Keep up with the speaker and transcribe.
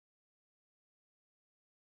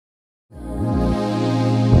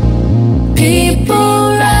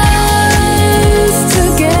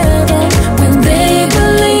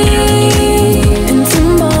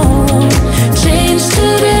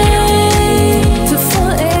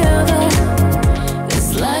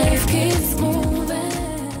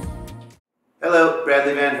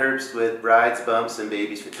it's Bumps and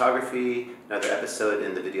Babies Photography, another episode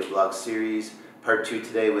in the video blog series. Part 2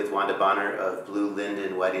 today with Wanda Bonner of Blue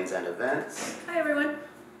Linden Weddings and Events. Hi everyone.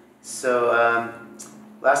 So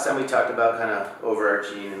last time we talked about kind of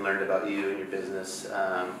overarching and learned about you and your business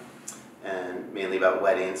and mainly about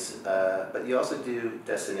weddings, but you also do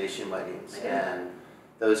destination weddings, and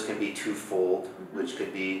those can be twofold, which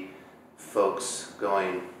could be folks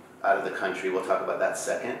going out of the country. We'll talk about that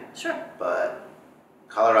second. Sure. But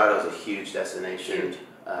Colorado is a huge destination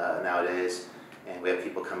nowadays, and we have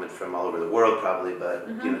people coming from all over the world probably, but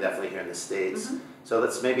you know, definitely here in the States. So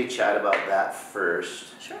let's maybe chat about that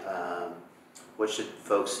first. Sure. What should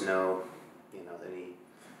folks know? You know, any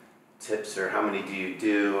tips, or how many do you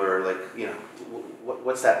do, or like, you know,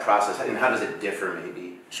 what's that process, and how does it differ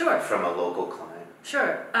maybe from a local client?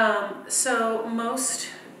 Sure. So most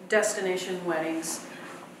destination weddings,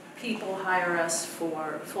 people hire us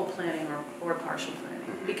for full planning or partial planning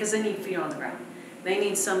because they need feet on the ground. They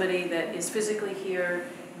need somebody that is physically here,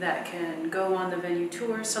 that can go on the venue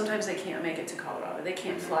tour. Sometimes they can't make it to Colorado. They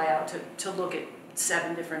can't fly out to look at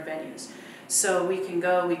 7 different venues. So we can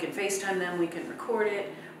go, we can FaceTime them, we can record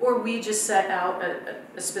it, or we just set out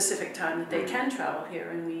a specific time that they can travel here,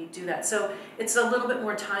 and we do that. So it's a little bit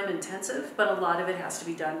more time intensive, but a lot of it has to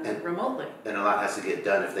be done remotely. And a lot has to get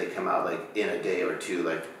done if they come out like in a day or two,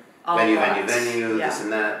 like All venue, lots. this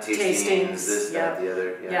and that, tastings, this, that, the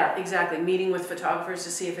other. Yeah, exactly. Meeting with photographers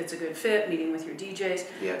to see if it's a good fit, meeting with your DJs.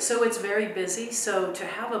 Yeah. So it's very busy. So to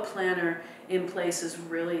have a planner in place is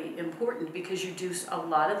really important because you do a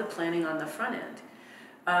lot of the planning on the front end.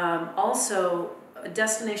 Also,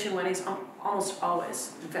 destination weddings almost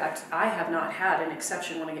always, in fact, I have not had an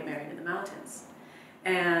exception when I get married in the mountains.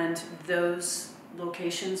 And those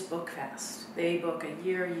locations book fast. They book a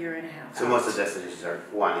year and a half. So most of the destinations are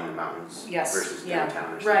wanting the mountains versus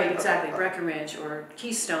downtown or something. Right, exactly. Breckenridge or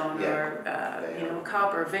Keystone or you know,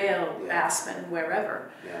 Copper, Vail, Aspen,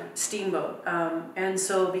 wherever. Steamboat. And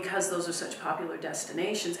so because those are such popular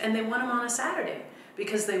destinations, and they want them on a Saturday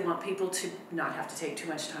because they want people to not have to take too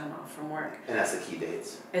much time off from work. And that's the key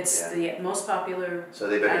dates. It's the most popular. So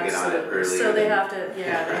they better get on it early. So they have to, they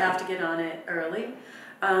have to get on it early.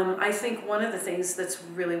 I think one of the things that's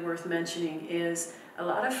really worth mentioning is a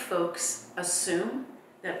lot of folks assume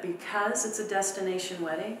that because it's a destination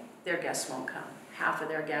wedding, their guests won't come. Half of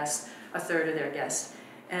their guests, a third of their guests.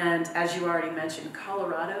 And as you already mentioned,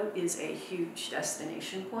 Colorado is a huge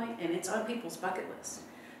destination point, and it's on people's bucket list.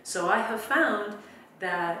 So I have found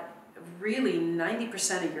that really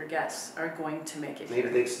 90% of your guests are going to make it. Maybe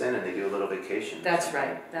they extend and they do a little vacation. That's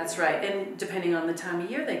right, that's right. And depending on the time of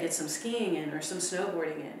year, they get some skiing in or some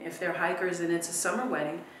snowboarding in. If they're hikers and it's a summer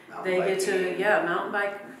wedding, they get to, mountain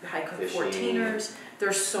bike, hike with 14ers.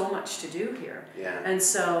 There's so much to do here. And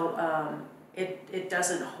so it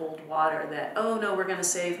doesn't hold water that, oh no, we're going to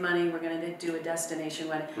save money, we're going to do a destination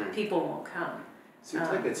wedding. People won't come. Seems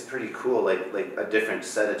like it's pretty cool, like a different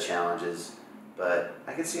set of challenges. But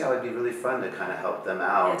I can see how it'd be really fun to kind of help them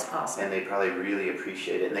out. It's awesome. And they probably really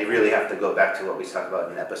appreciate it. And they really have to go back to what we talked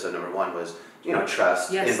about in episode number 1 was, you know,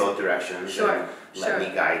 trust in both directions. And let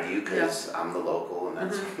me guide you because I'm the local and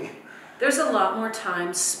that's me. There's a lot more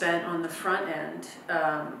time spent on the front end,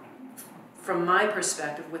 from my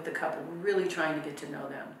perspective, with the couple, really trying to get to know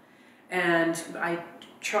them. And I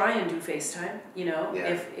try and do FaceTime, you know,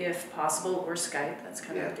 if possible, or Skype. That's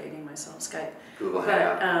kind of dating myself, Skype. Google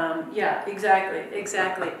Hangout. Yeah,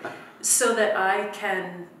 exactly. So that I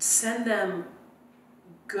can send them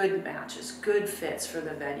good matches, good fits for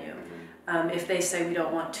the venue. If they say we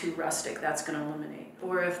don't want too rustic, that's going to eliminate.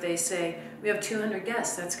 Or if they say we have 200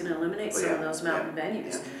 guests, that's going to eliminate some of those mountain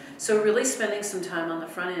venues. So really spending some time on the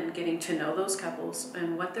front end, getting to know those couples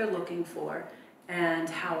and what they're looking for, and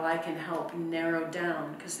how I can help narrow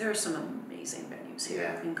down, because there are some amazing venues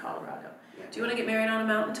here in Colorado. Do you want to get married on a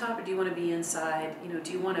mountaintop, or do you want to be inside? You know,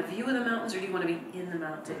 do you want a view of the mountains, or do you want to be in the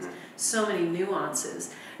mountains? So many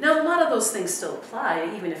nuances. Now, a lot of those things still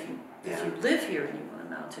apply, even if you live here and you want a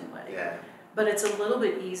mountain wedding. But it's a little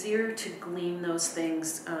bit easier to glean those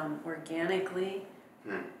things organically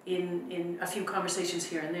in a few conversations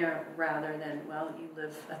here and there, rather than, well, you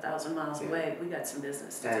live 1,000 miles away, we got some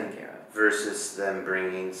business to take care of. Versus them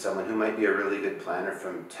bringing someone who might be a really good planner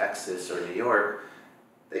from Texas or New York,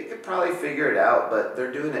 they could probably figure it out, but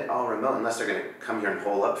they're doing it all remote, unless they're going to come here and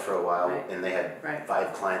hole up for a while, and they had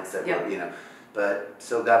 5 clients that were, you know. But,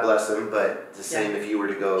 so God bless them, but it's the same if you were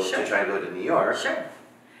to go, to try and go to New York.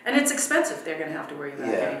 And it's expensive. They're going to have to worry about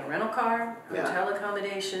getting a rental car, hotel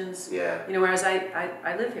accommodations. You know, whereas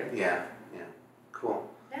I live here. Cool.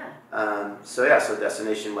 So so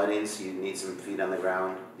destination weddings, you need some feet on the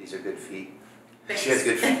ground. These are good feet. Thanks. She has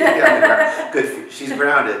good feet. Yeah, good feet. She's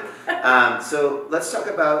grounded. So let's talk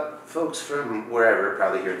about folks from wherever,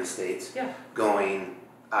 probably here in the States, Yeah. going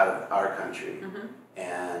out of our country. Mm-hmm.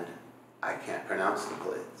 And I can't pronounce the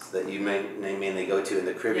place that you mainly go to in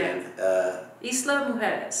the Caribbean. Isla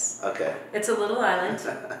Mujeres. Okay. It's a little island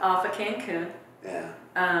off of Cancun. Yeah.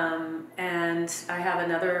 And I have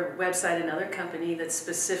another website, another company that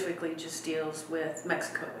specifically just deals with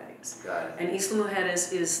Mexico weddings. Got it. And Isla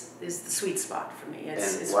Mujeres is the sweet spot for me.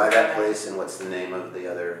 It's why that place, and what's the name of the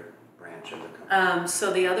other branch of the company?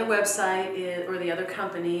 So the other website or the other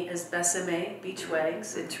company is Besame Beach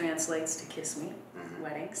Weddings. It translates to Kiss Me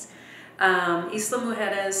Weddings. Isla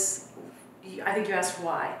Mujeres, I think you asked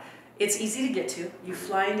why. It's easy to get to. You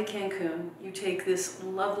fly into Cancun, you take this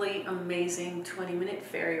lovely, amazing 20-minute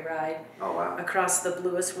ferry ride across the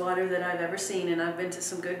bluest water that I've ever seen, and I've been to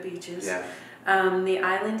some good beaches. Yeah. The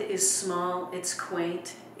island is small, it's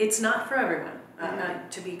quaint. It's not for everyone,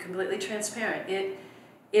 to be completely transparent.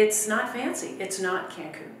 It's not fancy. It's not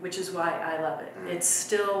Cancun, which is why I love it. It's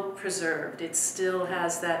still preserved. It still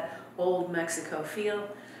has that old Mexico feel.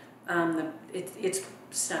 It's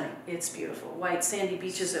stunning. It's beautiful. White sandy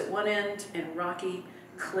beaches at one end and rocky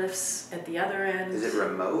cliffs at the other end. Is it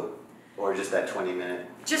remote or just that 20-minute?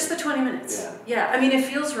 Just the 20 minutes. Yeah. Yeah. I mean, it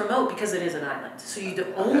feels remote because it is an island. So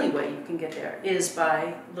the only way you can get there is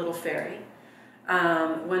by little ferry.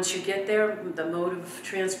 Once you get there, the mode of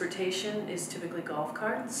transportation is typically golf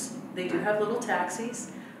carts. They do have little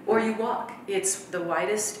taxis, or you walk. It's the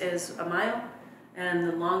widest is a mile, and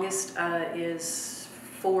the longest is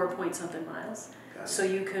 4-point-something miles. So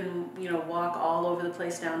you can, walk all over the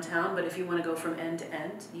place downtown. But if you want to go from end to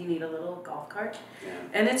end, you need a little golf cart. Yeah.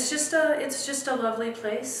 And it's just a lovely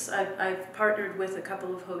place. I've partnered with a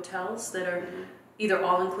couple of hotels that are either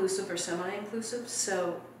all inclusive or semi-inclusive.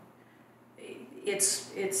 So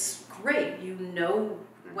it's great. You know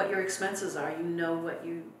what your expenses are. You know what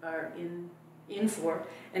you are in for.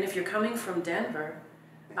 And if you're coming from Denver,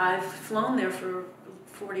 I've flown there for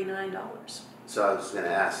 $49. So I was going to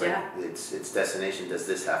ask, its destination, does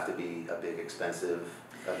this have to be a big, expensive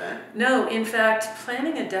event? No, in fact,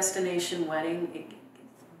 planning a destination wedding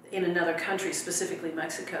in another country, specifically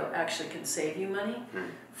Mexico, actually can save you money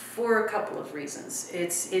for a couple of reasons.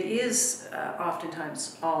 It is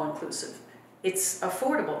oftentimes all-inclusive. It's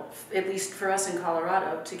affordable, at least for us in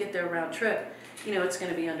Colorado, to get there round trip. It's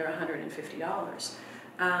going to be under $150.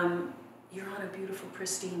 You're on a beautiful,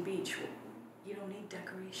 pristine beach. You don't need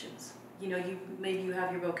decorations. Maybe you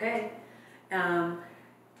have your bouquet.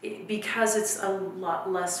 Because it's a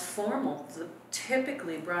lot less formal.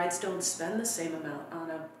 Typically, brides don't spend the same amount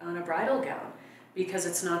on a bridal gown because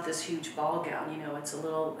it's not this huge ball gown. It's a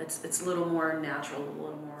little more natural, a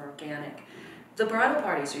little more organic. The bridal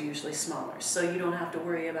parties are usually smaller, so you don't have to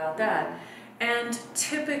worry about that. And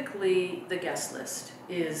typically, the guest list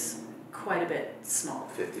is quite a bit small.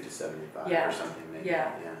 50 to 75 or something, maybe.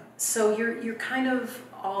 Yeah. So you're kind of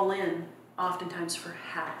all in, oftentimes for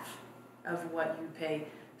half of what you pay,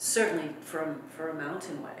 certainly for a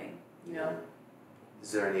mountain wedding.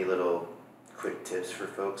 Is there any little quick tips for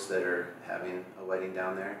folks that are having a wedding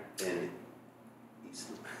down there in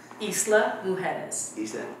Isla Mujeres.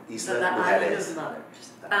 Isla So the island of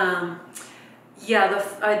mothers.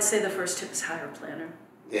 I'd say the first tip is hire a planner.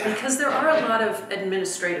 Yeah. Because there are a lot of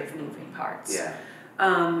administrative moving parts. Yeah.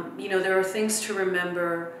 There are things to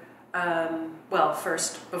remember.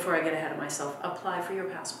 First, before I get ahead of myself, apply for your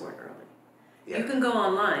passport early. Yeah. You can go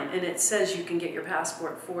online and it says you can get your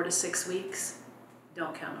passport 4 to 6 weeks.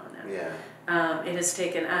 Don't count on that. Yeah. It has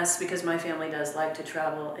taken us, because my family does like to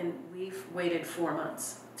travel, and we've waited 4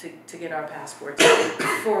 months to get our passports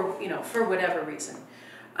for whatever reason.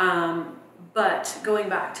 But going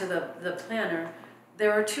back to the planner,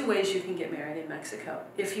 there are 2 ways you can get married in Mexico.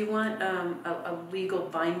 If you want a legal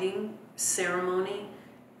binding ceremony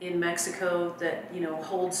in Mexico that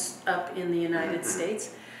holds up in the United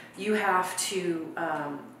States, you have to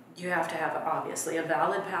have obviously a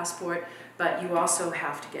valid passport, but you also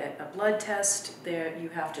have to get a blood test. There you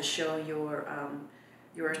have to show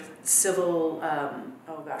your civil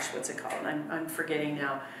what's it called? I'm forgetting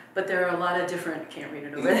now. But there are a lot of different. Can't read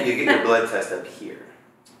it over there. You get your blood test up here.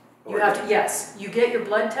 You have to, yes, you get your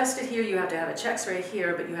blood tested here. You have to have a check right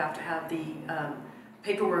here, but you have to have the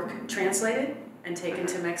paperwork translated and taken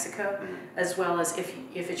to Mexico, as well as if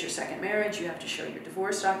it's your second marriage, you have to show your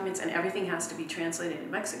divorce documents, and everything has to be translated in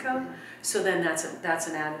Mexico. So then that's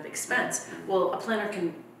an added expense. Well, a planner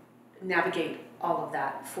can navigate all of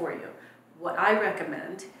that for you. What I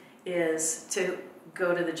recommend is to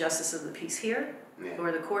go to the Justice of the Peace here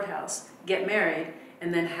or the courthouse, get married,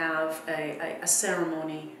 and then have a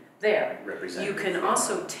ceremony there. Representative. You can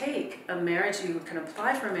also take a marriage, you can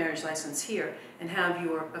apply for a marriage license here and have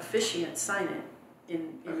your officiant sign it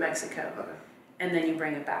in Mexico. Okay. And then you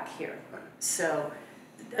bring it back here. Okay. So,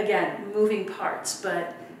 again, moving parts,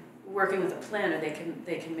 but working with a planner, they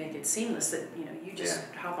can make it seamless that, you know, you just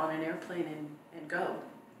hop on an airplane and go.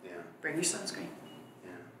 Yeah. Bring your sunscreen.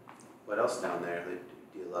 Yeah. What else down there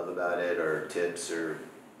that do you love about it, or tips, or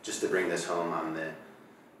just to bring this home on the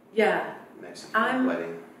Mexican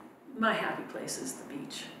wedding? My happy place is the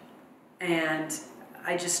beach. And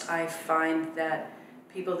I find that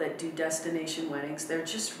people that do destination weddings, they're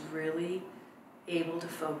just really able to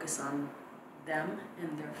focus on them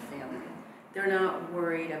and their family. They're not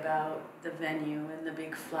worried about the venue and the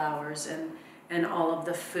big flowers and all of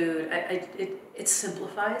the food. It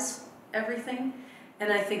simplifies everything,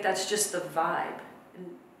 and I think that's just the vibe.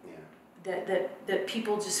 And that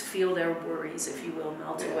people just feel their worries, if you will,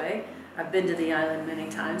 melt away. I've been to the island many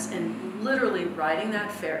times, and literally riding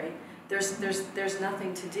that ferry, there's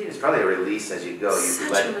nothing to do. It's probably a release as you go.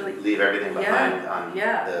 You leave everything behind on the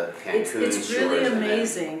Cancun It's really shores,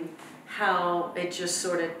 amazing how it just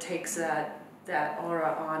sort of takes that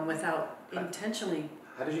aura on without intentionally.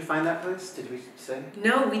 How did you find that place? Did we say?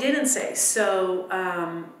 No, we didn't say. So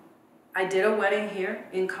I did a wedding here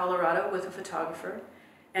in Colorado with a photographer.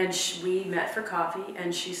 And we met for coffee,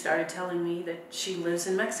 and she started telling me that she lives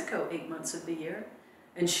in Mexico 8 months of the year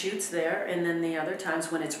and shoots there. And then the other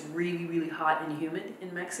times when it's really, really hot and humid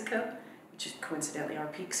in Mexico, which is coincidentally our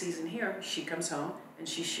peak season here, she comes home and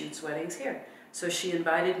she shoots weddings here. So she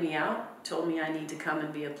invited me out, told me I need to come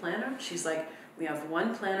and be a planner. She's like, we have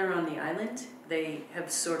one planner on the island. They have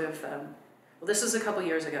sort of, well, this was a couple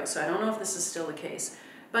years ago, so I don't know if this is still the case,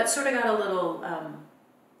 but sort of got a little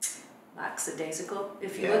lackadaisical,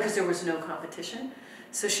 if you will, because there was no competition.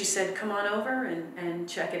 So she said, come on over and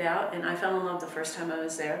check it out. And I fell in love the first time I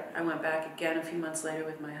was there. I went back again a few months later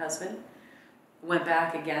with my husband. Went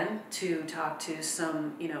back again to talk to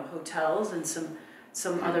some, hotels and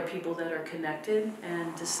some other people that are connected,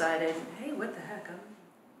 and decided, hey, what the heck,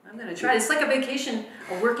 I'm going to try it. It's like a vacation,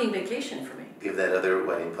 a working vacation for me. Give that other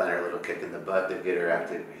wedding planner a little kick in the butt to get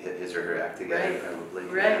his or her act together, probably.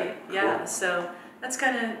 Right, yeah. Cool. So that's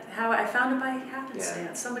kind of how I found it by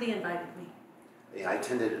happenstance. Somebody invited me. Yeah, I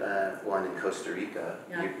attended one in Costa Rica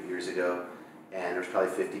years ago, and there was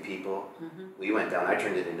probably 50 people. Mm-hmm. We went down. I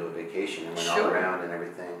turned it into a vacation and went all around and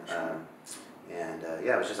everything.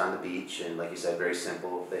 It was just on the beach, and like you said, very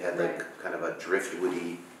simple. They had like kind of a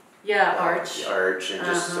driftwoody arch and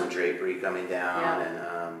just some drapery coming down,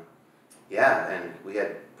 and we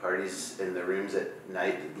had parties in the rooms at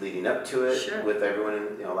night leading up to it with everyone,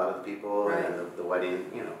 and a lot of the people, and then the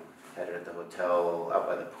wedding, had it at the hotel out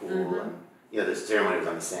by the pool, and the ceremony was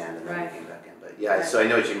on the sand, and then we came back in. But so I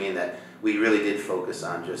know what you mean, that we really did focus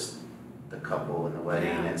on just the couple and the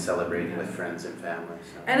wedding and celebrating with friends and family.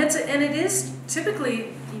 So. And it is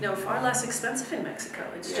typically far less expensive in Mexico.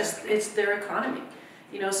 It's just it's their economy.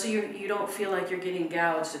 So you don't feel like you're getting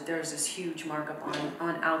gouged, that there's this huge markup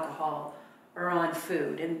on alcohol or on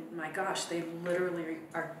food. And my gosh, they literally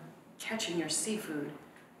are catching your seafood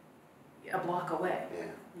a block away.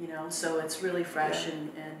 So it's really fresh,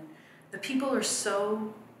 and the people are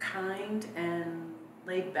so kind and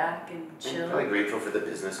laid back and chill. And probably grateful for the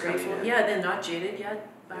business coming in. Yeah, they're not jaded yet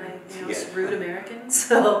by rude Americans.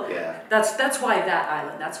 So that's why that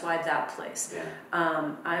island. That's why that place.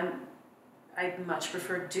 I'd much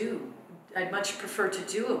prefer to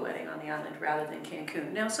do a wedding on the island rather than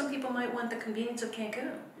Cancun. Now, some people might want the convenience of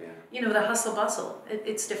Cancun. The hustle bustle.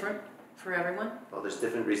 It's different for everyone. Well, there's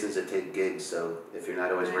different reasons to take gigs, so if you're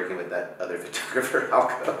not always working with that other photographer, I'll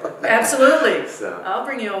go. Absolutely. So I'll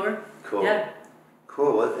bring you over. Cool. Yeah.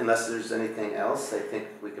 Cool. Well, unless there's anything else, I think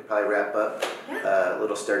we could probably wrap up. A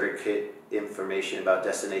little starter kit information about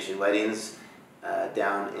destination weddings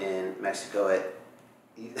down in Mexico at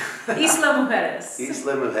Isla Mujeres.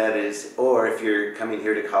 Isla Mujeres, or if you're coming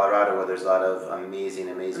here to Colorado, where there's a lot of amazing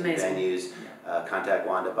venues, contact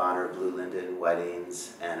Wanda Bonner, Blue Linden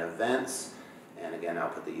Weddings and Events. And again, I'll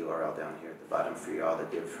put the URL down here at the bottom for you all to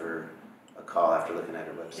give her a call after looking at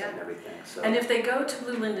her website and everything. So. And if they go to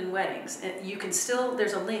Blue Linden Weddings, you can still,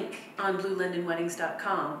 there's a link on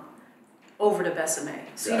bluelindenweddings.com over to Besame.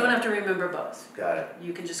 So you don't have to remember both. Got it.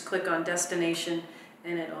 You can just click on destination,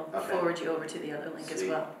 and it'll forward you over to the other link as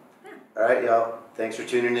well. Yeah. All right, y'all. Thanks for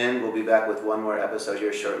tuning in. We'll be back with one more episode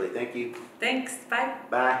here shortly. Thank you. Thanks. Bye.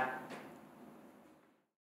 Bye.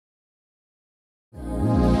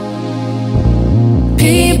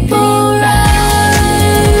 People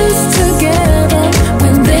rise together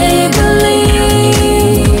when they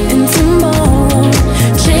believe in tomorrow.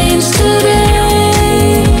 Change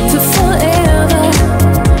today to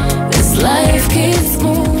it's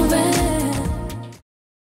more